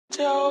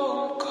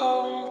Don't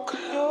come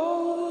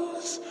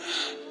close,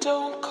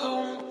 don't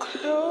come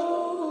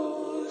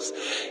close.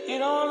 You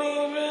don't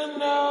even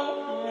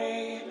know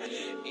me.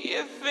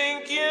 You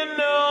think you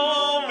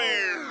know me.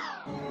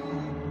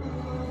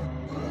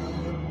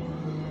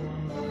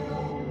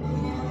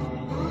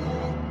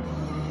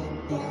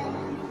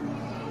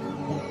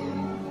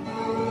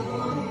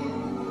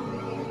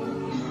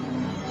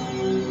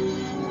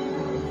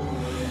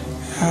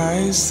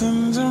 Eyes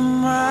under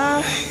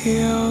my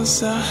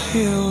heels, I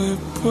hear it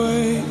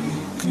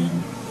breaking.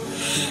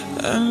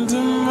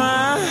 Under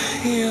my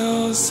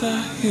heels,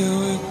 I hear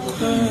it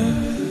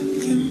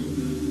cracking.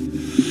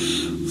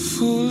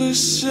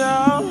 Foolish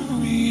of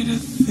me to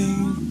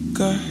think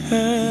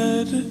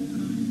ahead.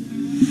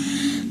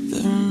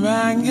 The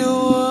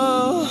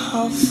manual,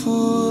 how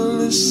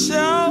foolish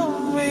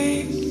of me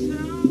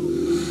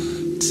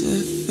to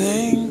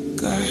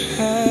think I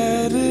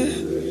had it.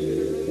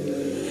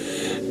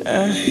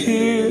 I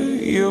hear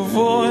your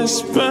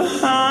voice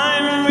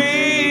behind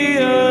me,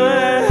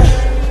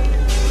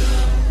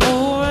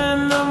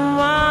 moving a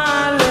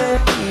mile,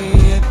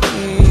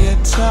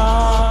 you're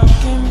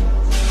talking,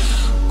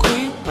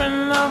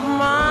 creeping up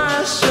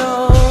my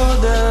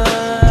shoulder,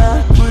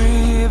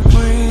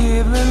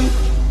 breathing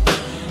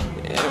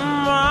in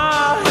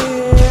my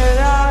head.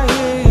 I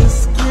hear you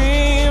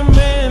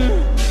screaming,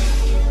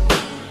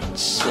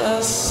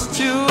 just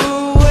to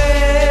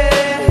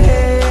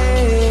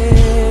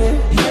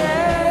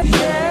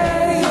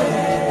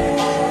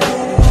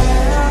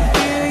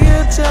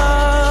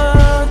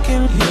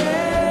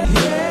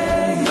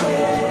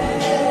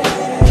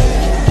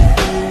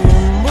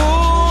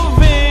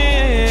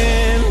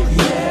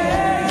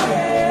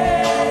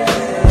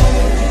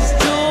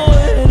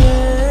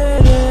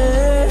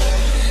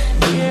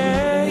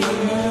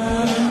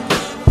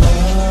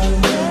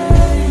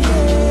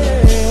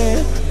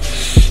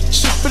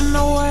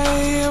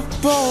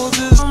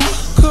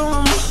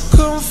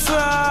come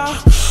fly.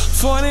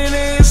 40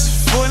 days,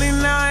 40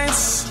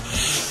 nights,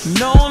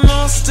 no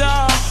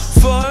stop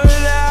for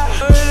that.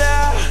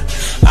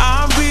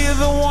 I'll be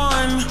the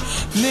one.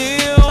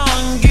 Kneel,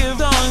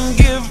 don't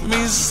give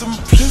me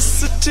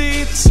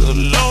simplicity. Too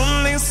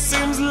lonely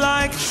seems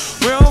like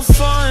real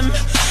fun.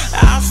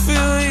 I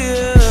feel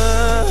you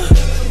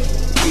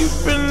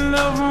keeping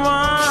up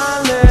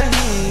my leg.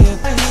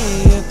 I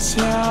hear you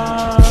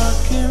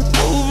talking,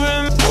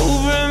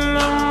 moving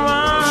on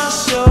my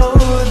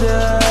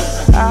shoulder.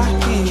 I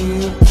hear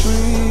you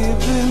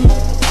breathing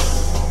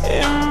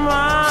in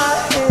my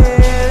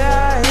head. I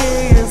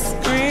hear you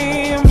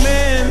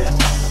screaming,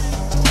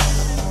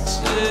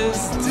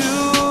 just do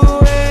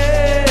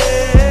it.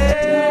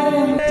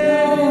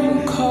 Don't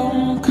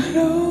come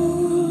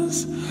close,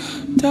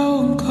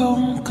 don't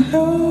come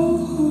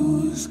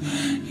close.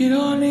 You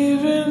don't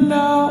even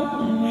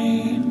know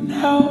me,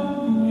 no.